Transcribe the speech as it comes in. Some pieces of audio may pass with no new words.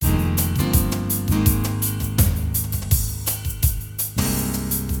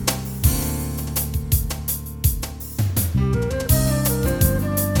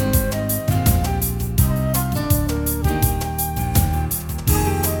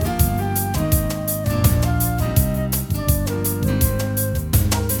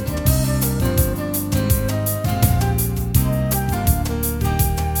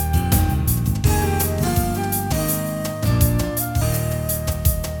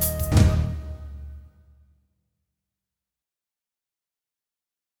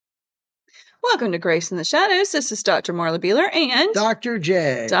Welcome to Grace in the Shadows. This is Dr. Marla Beeler and Dr.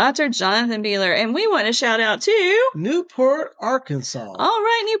 J. Dr. Jonathan Beeler. And we want to shout out to Newport, Arkansas. All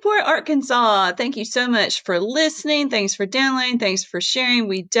right, Newport, Arkansas. Thank you so much for listening. Thanks for downloading. Thanks for sharing.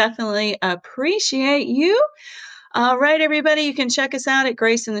 We definitely appreciate you. All right, everybody, you can check us out at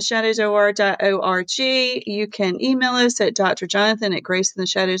graceintheshadowsor.org. You can email us at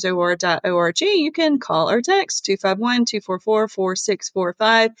drjonathan@graceintheshadowsor.org. You can call or text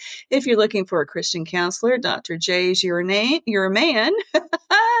 251-244-4645. If you're looking for a Christian counselor, Dr. J is your man.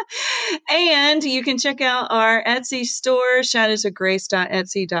 And you can check out our Etsy store,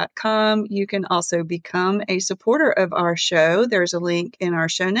 shadowsofgrace.etsy.com. You can also become a supporter of our show. There's a link in our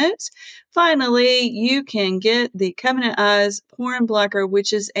show notes. Finally, you can get the Covenant Eyes porn blocker,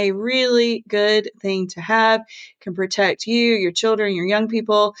 which is a really good thing to have. It can protect you, your children, your young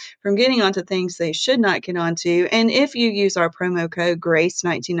people from getting onto things they should not get onto. And if you use our promo code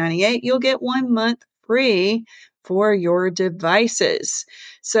GRACE1998, you'll get 1 month free for your devices.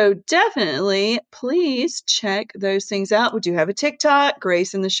 So definitely, please check those things out. We do have a TikTok,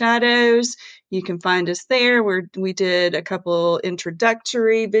 Grace in the Shadows. You can find us there where we did a couple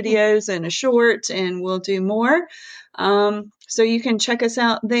introductory videos and a short, and we'll do more. So you can check us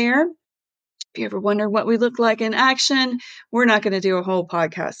out there. If you ever wonder what we look like in action, we're not going to do a whole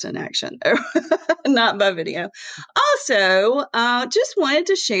podcast in action, not by video. Also, just wanted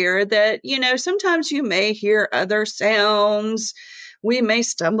to share that, sometimes you may hear other sounds. We may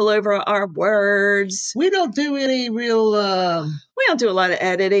stumble over our words. We don't do any real... We don't do a lot of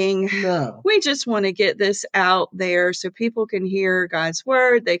editing. No. We just want to get this out there so people can hear God's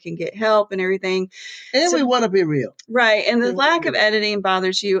word. They can get help and everything. And we want to be real. Right. And the lack of editing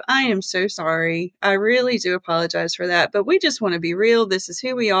bothers you. I am so sorry. I really do apologize for that. But we just want to be real. This is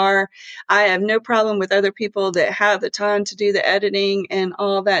who we are. I have no problem with other people that have the time to do the editing and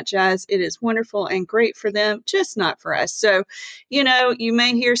all that jazz. It is wonderful and great for them, just not for us. So, you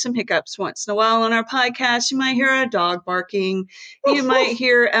may hear some hiccups once in a while on our podcast. You might hear a dog barking. You might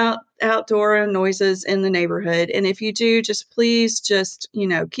hear outdoor noises in the neighborhood. And if you do, please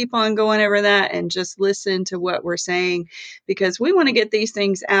keep on going over that and just listen to what we're saying, because we want to get these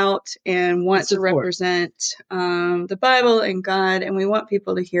things out and want to represent the Bible and God. And we want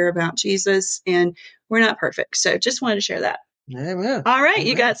people to hear about Jesus, and we're not perfect. So just wanted to share that. Amen. All right. Amen.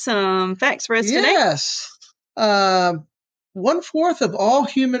 You got some facts for us today? Yes. 1/4 of all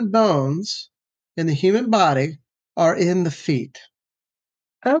human bones in the human body are in the feet.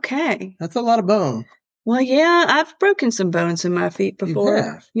 Okay. That's a lot of bone. Well, yeah, I've broken some bones in my feet before. You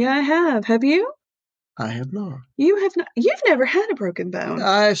have? Yeah, I have. Have you? I have not. You have not? You've never had a broken bone.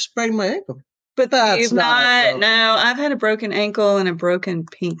 I sprained my ankle. But that's you've not. No, I've had a broken ankle and a broken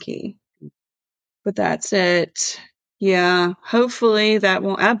pinky. But that's it. Yeah. Hopefully that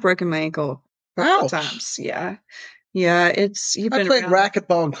won't. I've broken my ankle a couple times. Yeah. Yeah. I played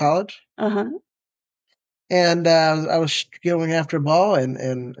racquetball in college. Uh-huh. And I was going after a ball,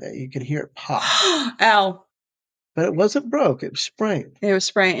 and you could hear it pop. Ow. But it wasn't broke. It was sprained. It was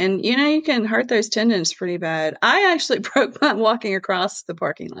sprained. And, you can hurt those tendons pretty bad. I actually broke mine walking across the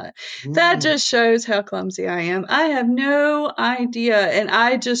parking lot. That just shows how clumsy I am. I have no idea. And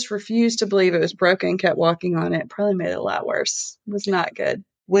I just refused to believe it was broken, kept walking on it. Probably made it a lot worse. It was not good.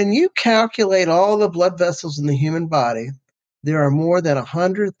 When you calculate all the blood vessels in the human body, there are more than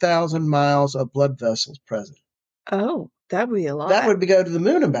 100,000 miles of blood vessels present. Oh, that would be a lot. That would go to the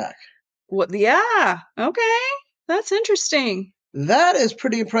moon and back. Well, yeah. Okay. That's interesting. That is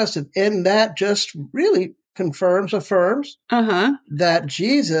pretty impressive. And that just really affirms that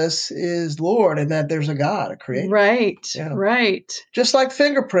Jesus is Lord and that there's a God, a creator. Right. Yeah. Right. Just like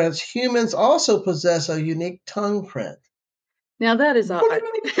fingerprints, humans also possess a unique tongue print. Now that is odd.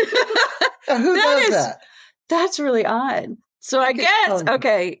 Now, who does that? That's really odd. So I guess,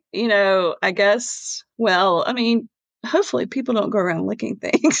 hopefully people don't go around licking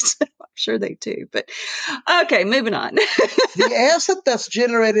things. I'm sure they do, but okay, moving on. The acid that's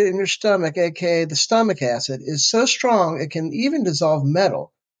generated in your stomach, aka the stomach acid, is so strong it can even dissolve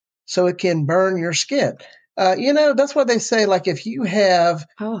metal, so it can burn your skin. That's why they say, like, if you have,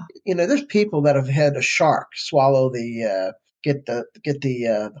 there's people that have had a shark swallow get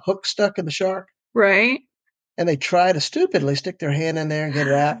the hook stuck in the shark, right? And they try to stupidly stick their hand in there and get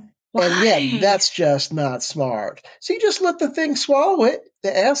it out. Why? And yet that's just not smart. So you just let the thing swallow it.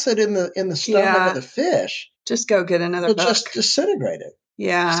 The acid in the stomach of the fish. Just go get another hook. Just disintegrate it.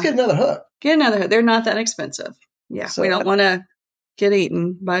 Yeah. Just get another hook. Get another hook. They're not that expensive. Yeah. So we don't want to get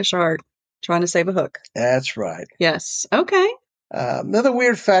eaten by a shark trying to save a hook. That's right. Yes. Okay. Another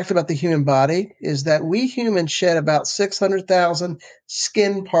weird fact about the human body is that we humans shed about 600,000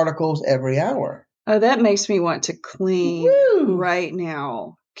 skin particles every hour. Oh, that makes me want to clean Woo! right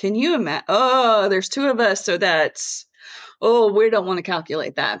now. Can you imagine? Oh, there's two of us, so that's. Oh, we don't want to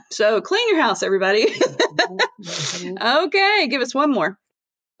calculate that. So clean your house, everybody. Okay, give us one more.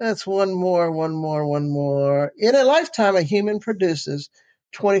 That's one more. In a lifetime, a human produces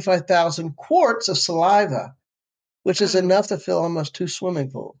 25,000 quarts of saliva, which is enough to fill almost 2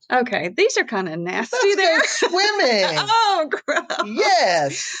 swimming pools. Okay, these are kind of nasty. Let's there. go swimming. Oh, gross.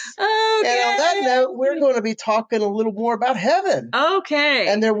 Yes. Okay. And on that note, we're going to be talking a little more about heaven. Okay.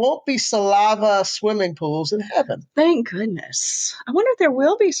 And there won't be saliva swimming pools in heaven. Thank goodness. I wonder if there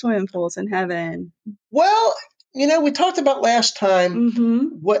will be swimming pools in heaven. Well, we talked about last time Mm-hmm.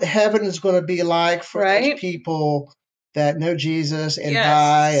 what heaven is going to be like for Right. those people that know Jesus and Yes,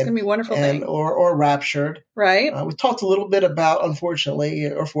 die it's gonna be a wonderful thing. or raptured. Right. We talked a little bit about, unfortunately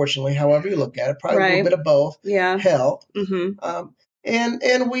or fortunately, however you look at it, probably a Right. little bit of both. Yeah. Hell. Mm-hmm.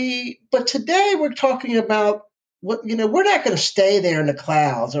 But today we're talking about what, we're not going to stay there in the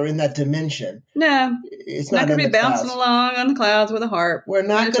clouds or in that dimension. No, It's not not going to in be the bouncing clouds. along on the clouds with a harp. We're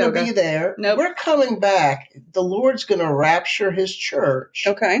not going to be there. Nope. We're coming back. The Lord's going to rapture his church.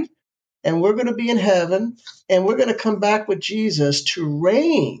 Okay. And we're going to be in heaven, and we're going to come back with Jesus to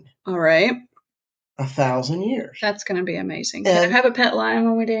reign. All right. 1,000 years. That's going to be amazing. Can I have a pet lion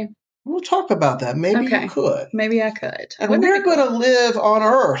when we do? We'll talk about that. Maybe you could. Maybe I could. And we're going to live on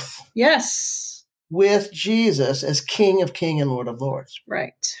earth. Yes. With Jesus as King of Kings and Lord of Lords.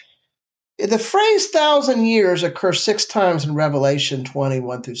 Right. The phrase 1,000 years occurs 6 times in Revelation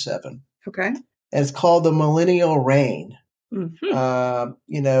 21-7. Okay. And it's called the millennial reign.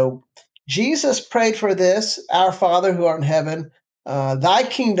 Mm-hmm. Jesus prayed for this, our Father who art in heaven, thy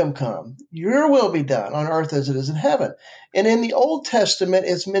kingdom come, your will be done on earth as it is in heaven. And in the Old Testament,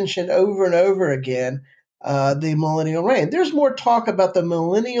 it's mentioned over and over again, the millennial reign. There's more talk about the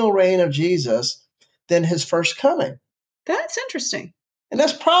millennial reign of Jesus than his first coming. That's interesting. And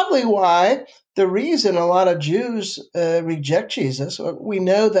that's probably why the reason a lot of Jews reject Jesus. We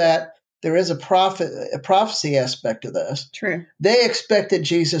know that there is a prophecy aspect to this. True. They expected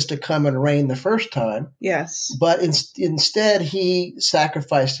Jesus to come and reign the first time. Yes. But instead, he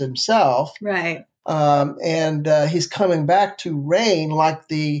sacrificed himself. Right. And he's coming back to reign like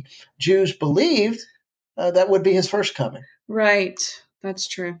the Jews believed that would be his first coming. Right. That's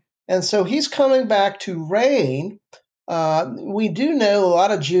true. And so he's coming back to reign. We do know a lot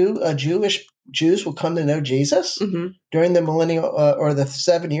of Jews will come to know Jesus during the millennial or the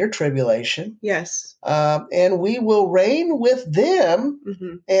 7-year tribulation. Yes. And we will reign with them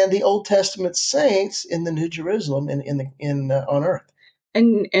and the Old Testament saints in the New Jerusalem on earth.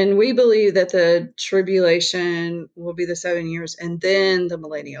 And we believe that the tribulation will be the 7 years and then the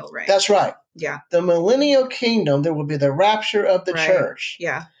millennial reign. That's right. Yeah. The millennial kingdom, there will be the rapture of the church.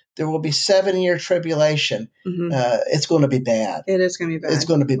 Yeah. There will be 7-year tribulation. It's going to be bad. It is going to be bad. It's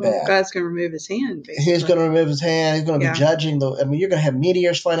going to be bad. God's going to remove his hand. Basically. He's going to remove his hand. He's going to be judging. You're going to have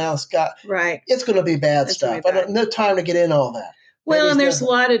meteors flying out of the sky. Right. It's going to be bad stuff. I don't no time to get in all that. Well, and there's a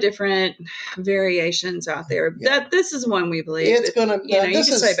lot of different variations out there. Yeah. This is one we believe. It's going to. You can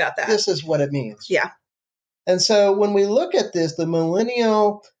say about that. This is what it means. Yeah. And so when we look at this, the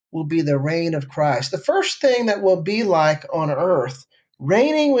millennial will be the reign of Christ. The first thing that will be like on earth,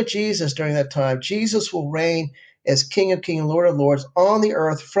 reigning with Jesus during that time, Jesus will reign as King of Kings and Lord of Lords on the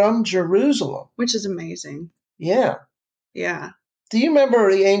earth from Jerusalem. Which is amazing. Yeah. Yeah. Do you remember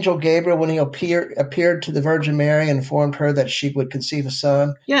the angel Gabriel when he appeared to the Virgin Mary and informed her that she would conceive a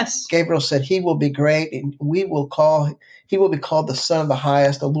son? Yes. Gabriel said, he will be great, and he will be called the Son of the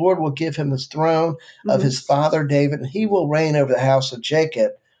Highest. The Lord will give him his throne of his father David, and he will reign over the house of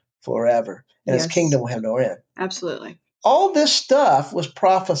Jacob forever, and his kingdom will have no end. Absolutely. All this stuff was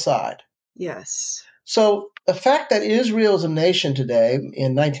prophesied. Yes. So the fact that Israel is a nation today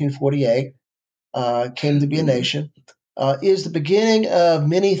in 1948 came to be a nation is the beginning of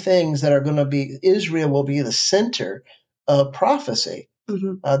many things that are going to be. Israel will be the center of prophecy.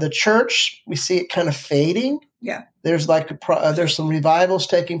 The church, we see it kind of fading. Yeah. There's there's some revivals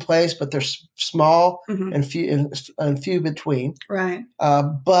taking place, but they're small and few between. Right.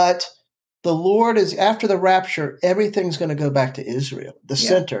 But the Lord is, after the rapture, everything's going to go back to Israel, the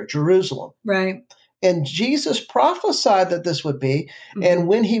center, Jerusalem. Right. And Jesus prophesied that this would be. And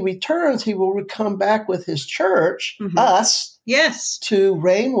when he returns, he will come back with his church, us, to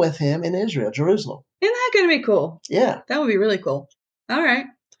reign with him in Israel, Jerusalem. Isn't that going to be cool? Yeah. That would be really cool. All right.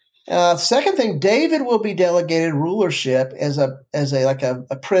 Second thing, David will be delegated rulership as a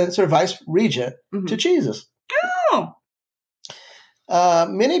prince or vice regent to Jesus. Oh.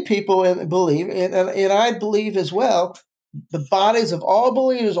 Many people believe, and I believe as well, the bodies of all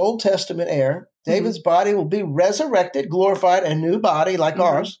believers, Old Testament era, David's body will be resurrected, glorified, a new body like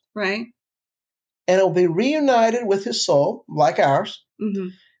ours. Right. And it will be reunited with his soul like ours.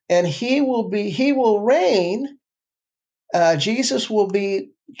 And he will reign. Jesus will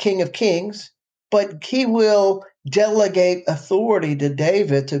be King of Kings, but he will delegate authority to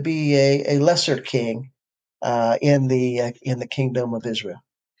David to be a lesser king in the kingdom of Israel.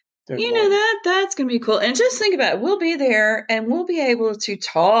 You know, that's going to be cool. And just think about it. We'll be there and we'll be able to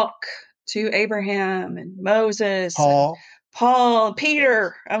talk to Abraham and Moses, Paul,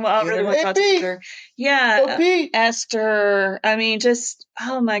 Peter. I really want to talk to Peter. Yeah. Esther. I mean, just,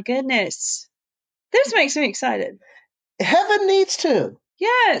 oh my goodness. This makes me excited. Heaven needs to.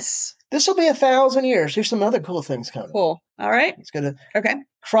 Yes. This will be 1,000 years. Here's some other cool things coming. Cool. All right. It's gonna. Okay.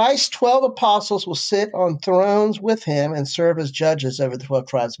 Christ's 12 apostles will sit on thrones with him and serve as judges over the 12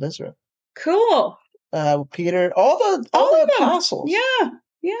 tribes of Israel. Cool. Peter, all the apostles.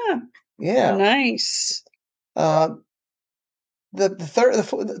 Yeah. Nice. The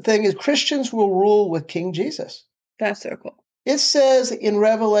thing is, Christians will rule with King Jesus. That's so cool. It says in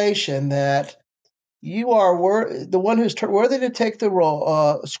Revelation that you are the one who's worthy to take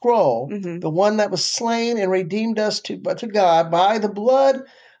the scroll, the one that was slain and redeemed us to God by the blood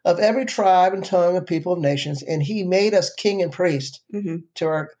of every tribe and tongue of people of nations, and he made us king and priest to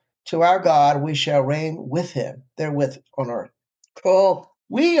our God. We shall reign with him therewith on earth. Cool.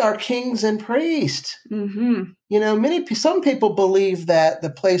 We are kings and priests. You know, some people believe that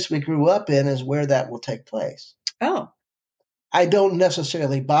the place we grew up in is where that will take place. Oh. I don't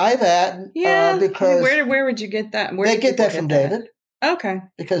necessarily buy that. Yeah, because where would you get that? They get that from David. Okay.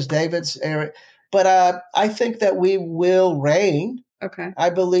 Because David's area. But I think that we will reign. Okay.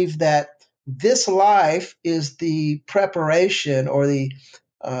 I believe that this life is the preparation or the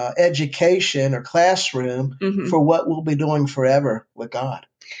education or classroom for what we'll be doing forever with God.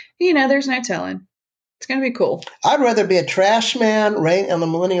 You know, there's no telling. It's going to be cool. I'd rather be a trash man reign in the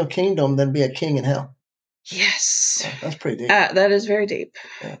millennial kingdom than be a king in hell. Yes. That's pretty deep. That is very deep.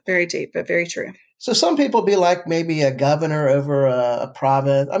 Yeah. Very deep, but very true. So some people be like maybe a governor over a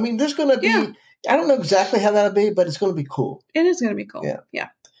province. I mean, there's going to be, I don't know exactly how that'll be, but it's going to be cool. It is going to be cool. Yeah.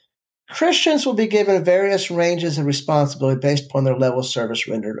 Christians will be given various ranges of responsibility based upon their level of service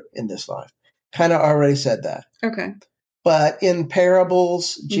rendered in this life. Kind of already said that. Okay. But in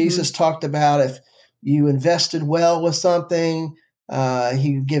parables, Jesus talked about if you invested well with something,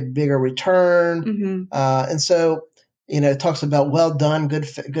 he would give bigger return. And so, you know, it talks about well done, good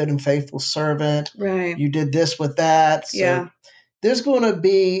and faithful servant. Right. You did this with that. So there's going to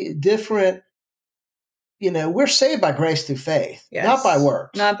be different, you know, we're saved by grace through faith, not by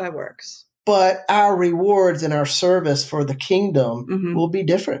works. Not by works. But our rewards and our service for the kingdom will be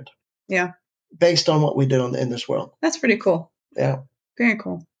different. Yeah. Based on what we did in this world. That's pretty cool. Yeah. Very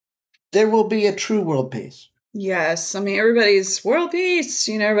cool. There will be a true world peace. Yes. I mean, everybody's world peace.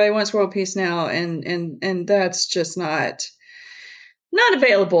 You know, everybody wants world peace now. And that's just not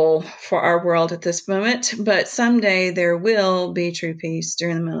available for our world at this moment. But someday there will be true peace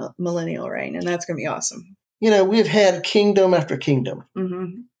during the millennial reign. And that's going to be awesome. You know, we've had kingdom after kingdom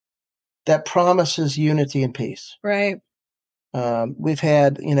that promises unity and peace. Right. We've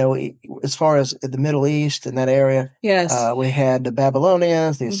had, you know, as far as the Middle East and that area, we had the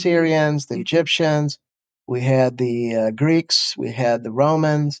Babylonians, the Assyrians, the Egyptians, we had the Greeks, we had the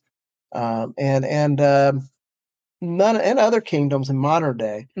Romans, and other kingdoms in modern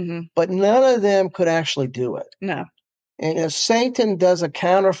day, but none of them could actually do it. No. And if Satan does a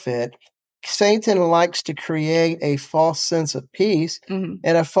counterfeit, Satan likes to create a false sense of peace and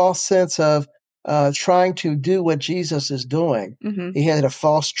a false sense of trying to do what Jesus is doing. He had a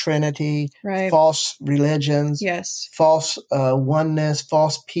false trinity, false religions, false oneness,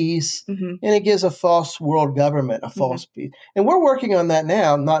 false peace, and it gives a false world government, a false peace. And we're working on that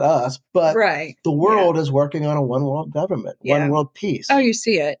now, not us, but the world is working on a one world government, one world peace. Oh, you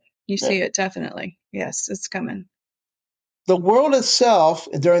see it. You see it, definitely. Yes, it's coming. The world itself,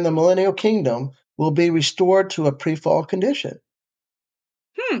 during the millennial kingdom, will be restored to a pre-fall condition.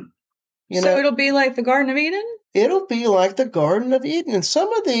 So it'll be like the Garden of Eden? It'll be like the Garden of Eden. And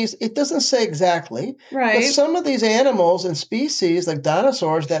some of these, it doesn't say exactly, but some of these animals and species, like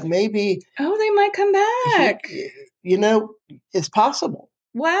dinosaurs, that maybe... Oh, they might come back. You know, it's possible.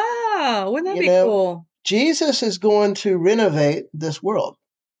 Wow. Wouldn't that be cool? Jesus is going to renovate this world.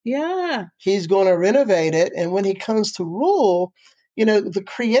 Yeah. He's going to renovate it. And when he comes to rule... You know, the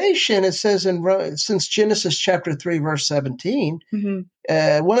creation, it says since Genesis chapter 3, verse 17,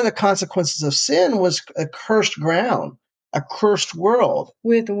 one of the consequences of sin was a cursed ground. a cursed world.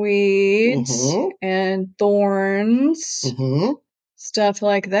 With weeds Mhm. and thorns, Mm-hmm. stuff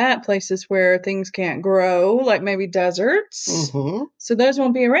like that, places where things can't grow, like maybe deserts. Mm-hmm. So those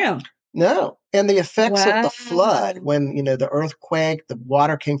won't be around. No. And the effects of the flood, Wow. when, the earthquake, the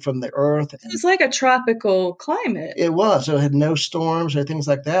water came from the earth. And It's like a tropical climate. it was. So it had no storms or things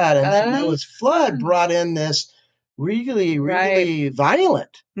like that. And then Noah's flood brought in this really, Right. really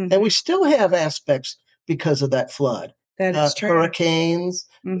violent. And we Mhm. still have aspects because of that flood. That is true. Hurricanes,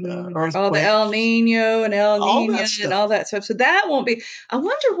 Mhm. earthquakes. All the El Nino and El all that Nina stuff. and all that stuff. So that won't be. I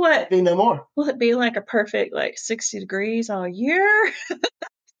wonder what Be no more. will it be like a perfect 60 degrees all year?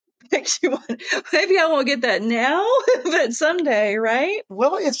 Makes you want. Maybe I won't get that now, but someday, right?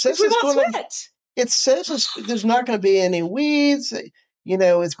 Well, it says We it's won't going to. sweat. It says there's not going to be any weeds.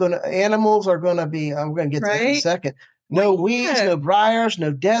 It's going to. Animals are going to be. I'm going to get to that in a Right? second. No Well, weeds, yeah. no briars,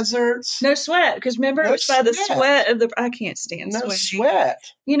 no deserts. No sweat, because remember No it was by the sweat. sweat of the. I can't stand No sweating.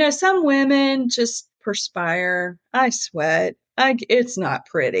 sweat. Some women just perspire. I sweat. It's not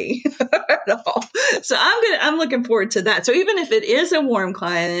pretty at all. So I'm looking forward to that. So even if it is a warm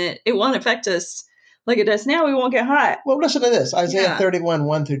climate, it won't affect us like it does now. We won't get hot. Well, listen to this. Isaiah Yeah. 31,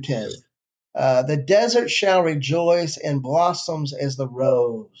 1 through 10. The desert shall rejoice and blossoms as the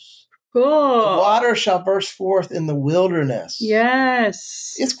rose. Cool. The water shall burst forth in the wilderness.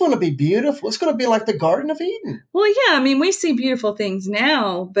 Yes. It's going to be beautiful. It's going to be like the Garden of Eden. Well, yeah. I mean, we see beautiful things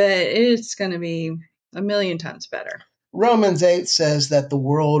now, but it's going to be a million times better. Romans 8 says that the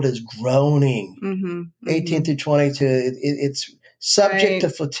world is groaning. Mm-hmm, 18 through 22. It's subject to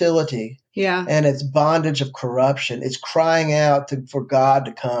fertility. Yeah. And it's bondage of corruption. It's crying out for God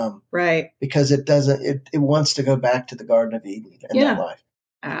to come. Right. Because it wants to go back to the Garden of Eden in that life.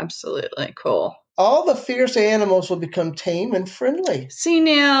 Absolutely. Cool. All the fierce animals will become tame and friendly. See,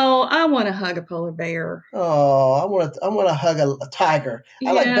 now I want to hug a polar bear. Oh, I want to hug a tiger.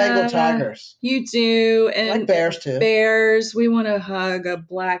 I like Bengal tigers. You do, and I like bears too. Bears. We want to hug a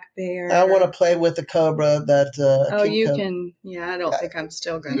black bear. I want to play with the cobra that. Can. Yeah, I don't think I'm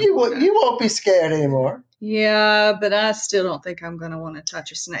still going to. You won't be scared anymore. Yeah, but I still don't think I'm going to want to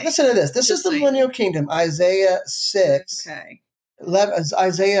touch a snake. Listen to this. This is the millennial kingdom. Isaiah 6. Okay.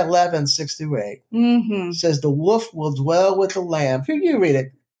 Isaiah 11, 6 through 8. Mm-hmm. Says the wolf will dwell with the lamb. Here, you read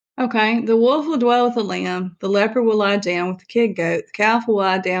it. Okay. The wolf will dwell with the lamb. The leopard will lie down with the kid goat. The calf will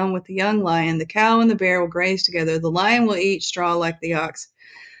lie down with the young lion. The cow and the bear will graze together. The lion will eat straw like the ox.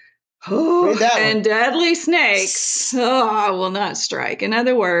 Oh, and deadly snakes will not strike. In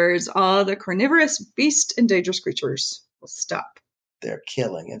other words, all the carnivorous beasts and dangerous creatures will stop. They're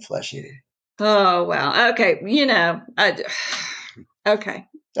killing and flesh eating. Oh, wow. Okay. Okay.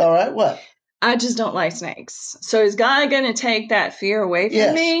 All right. What? I just don't like snakes. So is God going to take that fear away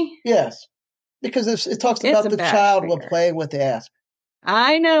from me? Yes. Because it talks about the child will play with the asp.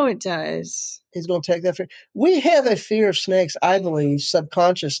 I know it does. He's going to take that fear. We have a fear of snakes, I believe,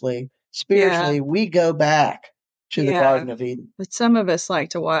 subconsciously, spiritually. Yeah. We go back to the Garden of Eden. But some of us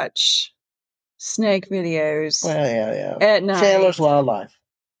like to watch snake videos. Well, yeah. At night. Chandler's Wildlife.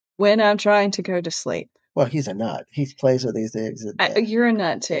 When I'm trying to go to sleep. Well, he's a nut. He plays with these things. You're a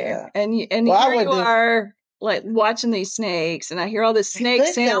nut too. Yeah. And here you are like watching these snakes, and I hear all this snake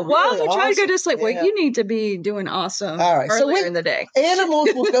sound while I'm trying to go to sleep. Yeah. Well, you need to be doing awesome earlier in the day. Animals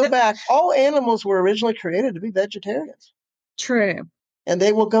will go back. All animals were originally created to be vegetarians. True. And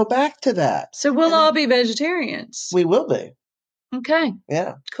they will go back to that. So we'll all be vegetarians. We will be. Okay.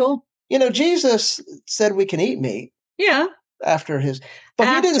 Yeah. Cool. Jesus said we can eat meat. Yeah. But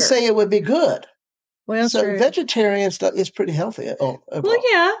he didn't say it would be good. Well, so true. Vegetarian stuff is pretty healthy.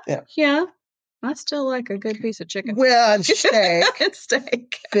 Yeah. I still like a good piece of chicken. Well, and steak.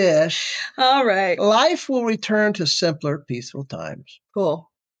 Steak. Fish. All right. Life will return to simpler, peaceful times. Cool.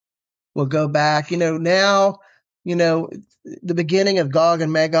 We'll go back. Now, the beginning of Gog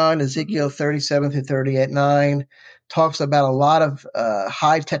and Magog, Ezekiel 37 through 38, 9, talks about a lot of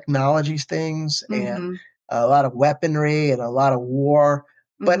high technologies things and a lot of weaponry and a lot of war.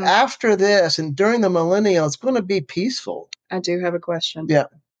 But after this and during the millennial, it's going to be peaceful. I do have a question. Yeah.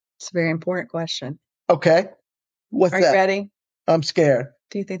 It's a very important question. Okay. What's that? Are you ready? I'm scared.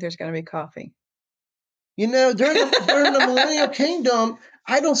 Do you think there's going to be coffee? During the millennial kingdom,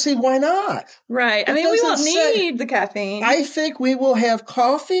 I don't see why not. Right. We won't need the caffeine. I think we will have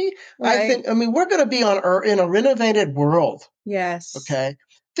coffee. Right. We're going to be in a renovated world. Yes. Okay.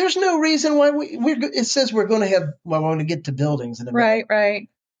 There's no reason why it says we're going to get to buildings in a minute. Right.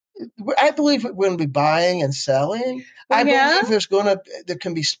 I believe we're going to be buying and selling. I believe there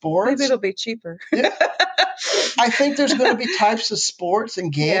can be sports. Maybe it'll be cheaper. Yeah. I think there's going to be types of sports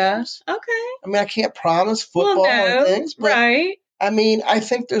and games. Yeah. Okay. I mean, I can't promise football Well, or no, things, but right. I mean, I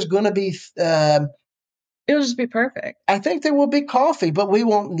think there's going to be. It'll just be perfect. I think there will be coffee, but we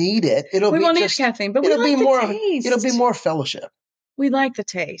won't need it. We won't need caffeine, but we like the taste. It'll be more fellowship. We like the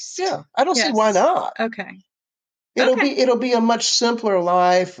taste. Yeah, I don't see Yes. why not. Okay. It'll be a much simpler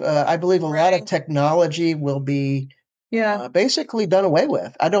life. I believe a lot of technology will be Yeah. basically done away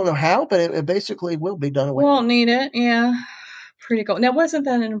with. I don't know how, but it basically will be done away Won't need it. Yeah. Pretty cool. Now, wasn't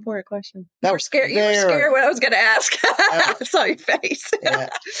that an important question? You were scared what I was going to ask. I saw your face. Yeah.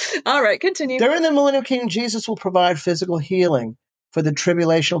 All right, continue. During the Millennial Kingdom, Jesus will provide physical healing for the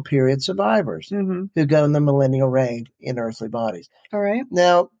tribulational period survivors who go in the millennial reign in earthly bodies. All right.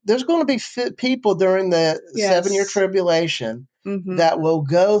 Now, there's going to be people during the 7-year tribulation that will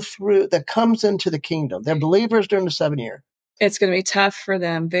go through, that comes into the kingdom. They're believers during the 7-year. It's going to be tough for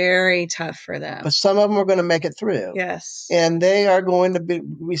them, very tough for them. But some of them are going to make it through. Yes. And they are going to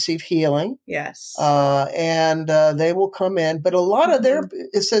receive healing. Yes. And they will come in. But a lot of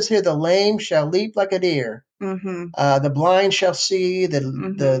it says here, the lame shall leap like a deer. The blind shall see,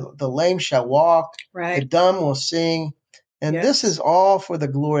 the lame shall walk. Right. The dumb will sing. And this is all for the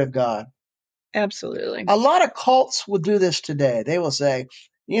glory of God. Absolutely. A lot of cults will do this today. They will say,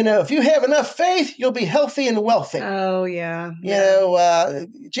 if you have enough faith, you'll be healthy and wealthy. Oh, yeah.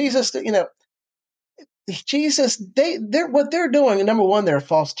 Jesus, Jesus, they're what they're doing. Number one, they're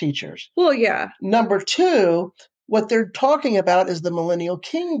false teachers. Well, yeah. Number two, what they're talking about is the millennial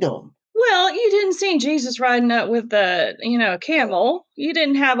kingdom. Well, you didn't see Jesus riding up with a camel. You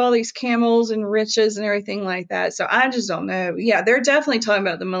didn't have all these camels and riches and everything like that. So I just don't know. Yeah, they're definitely talking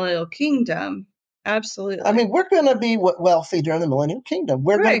about the millennial kingdom. Absolutely. I mean, we're going to be wealthy during the millennial kingdom.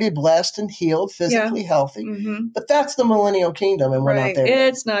 We're going to be blessed and healed, physically healthy. But that's the millennial kingdom, and we're not there yet.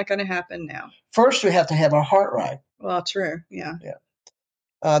 It's not going to happen now. First, we have to have our heart right. Well, true. Yeah.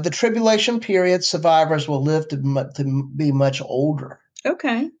 The tribulation period survivors will live to be much older.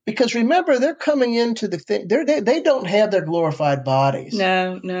 Okay. Because remember, they're coming into the thing. They don't have their glorified bodies.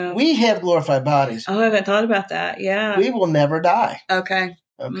 No. We have glorified bodies. Oh, I haven't thought about that. Yeah. We will never die. Okay.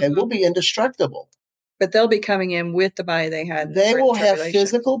 We'll be indestructible. But they'll be coming in with the body they had. They will have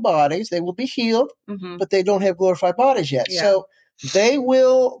physical bodies. They will be healed, but they don't have glorified bodies yet. Yeah.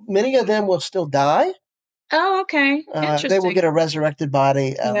 So many of them will still die. Oh, okay. Interesting. They will get a resurrected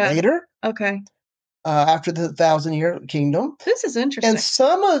body later. Okay. After the 1,000-year kingdom. This is interesting. And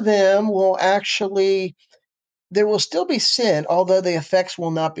some of them will there will still be sin, although the effects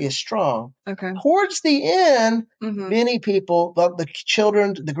will not be as strong. Okay. Towards the end, many people, the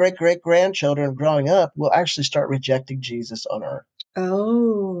children, the great-great-grandchildren growing up will actually start rejecting Jesus on earth.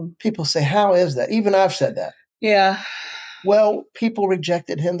 Oh. People say, how is that? Even I've said that. Yeah. Well, people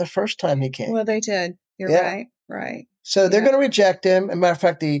rejected him the first time he came. Well, they did. You're right. Right. So they're going to reject him. As a matter of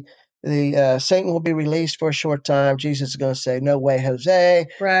fact, the Satan will be released for a short time. Jesus is going to say, no way, Jose.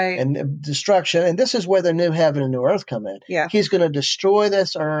 Right. And destruction. And this is where the new heaven and new earth come in. Yeah. He's going to destroy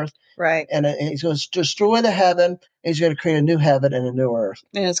this earth. Right. And he's going to destroy the heaven. And he's going to create a new heaven and a new earth.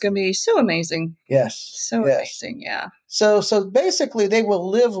 And it's going to be so amazing. Yes. So amazing. Yeah. So basically they will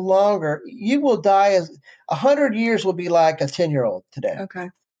live longer. You will die 100 years will be like a 10-year-old today.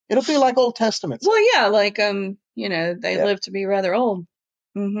 Okay. It'll be like Old Testament. Well, yeah. Like, they live to be rather old.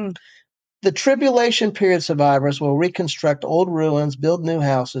 The tribulation period survivors will reconstruct old ruins, build new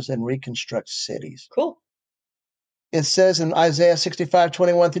houses, and reconstruct cities. Cool. It says in Isaiah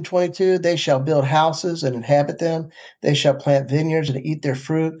 65:21-22, they shall build houses and inhabit them. They shall plant vineyards and eat their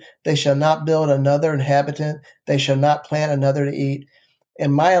fruit. They shall not build another inhabitant. They shall not plant another to eat.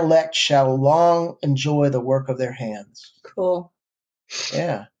 And my elect shall long enjoy the work of their hands. Cool.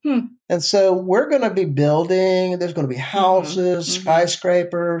 Yeah. And so we're going to be building. There's going to be houses,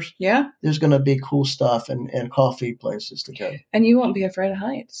 skyscrapers. Yeah. There's going to be cool stuff and coffee places to go. And you won't be afraid of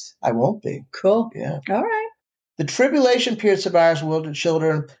heights. I won't be. Cool. Yeah. All right. The tribulation period survivors will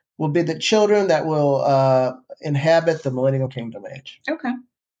be the children that will inhabit the millennial kingdom age. Okay.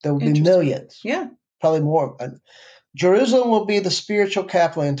 There will be millions. Yeah. Probably more. Jerusalem will be the spiritual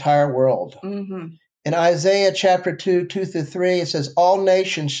capital of the entire world. In Isaiah chapter 2:2-3, it says, all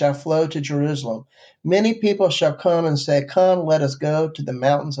nations shall flow to Jerusalem. Many people shall come and say, come, let us go to the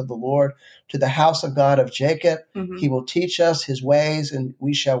mountains of the Lord, to the house of God of Jacob. He will teach us his ways, and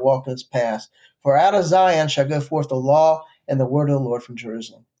we shall walk in his paths. For out of Zion shall go forth the law and the word of the Lord from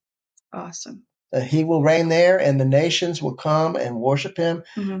Jerusalem. Awesome. He will reign there, and the nations will come and worship him.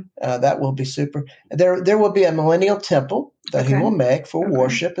 That will be super. There will be a millennial temple that he will make for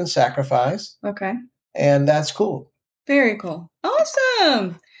worship and sacrifice. Okay. And that's cool. Very cool.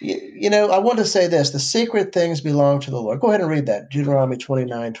 Awesome. I want to say this. The secret things belong to the Lord. Go ahead and read that. Deuteronomy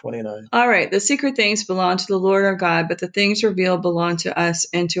 29:29. All right. The secret things belong to the Lord our God, but the things revealed belong to us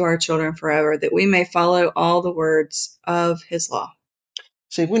and to our children forever, that we may follow all the words of his law.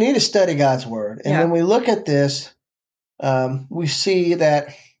 See, we need to study God's word. And Yeah. when we look at this, we see that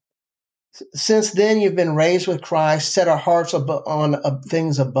since then you've been raised with Christ, set our hearts on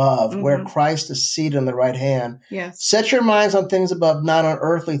things above, where Christ is seated on the right hand. Yes. Set your minds on things above, not on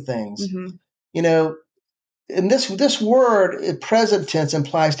earthly things. And this word, present tense,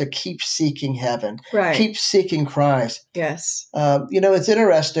 implies to keep seeking heaven, Right. Keep seeking Christ. Yes. It's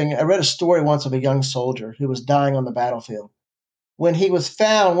interesting. I read a story once of a young soldier who was dying on the battlefield. When he was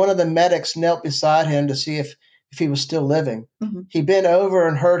found, one of the medics knelt beside him to see if he was still living. He bent over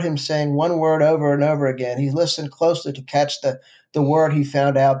and heard him saying one word over and over again. He listened closely to catch the word. He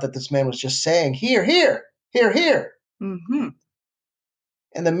found out that this man was just saying, "Here, here, here, here." And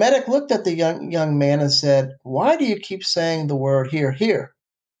the medic looked at the young man and said, "Why do you keep saying the word here, here?"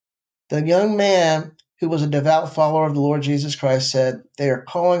 The young man, who was a devout follower of the Lord Jesus Christ, said, "They are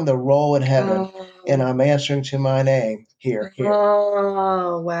calling the roll in heaven, and I'm answering to my name, here, here."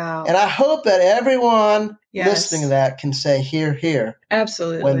 Oh, wow. And I hope that everyone listening to that can say, "Here, here."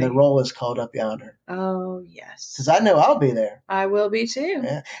 Absolutely. When the roll is called up yonder. Oh, yes. Because I know I'll be there. I will be too.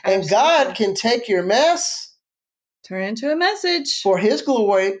 Yeah. And God can take your mess, turn into a message for his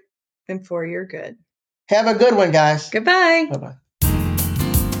glory, and for your good. Have a good one, guys. Goodbye. Bye-bye.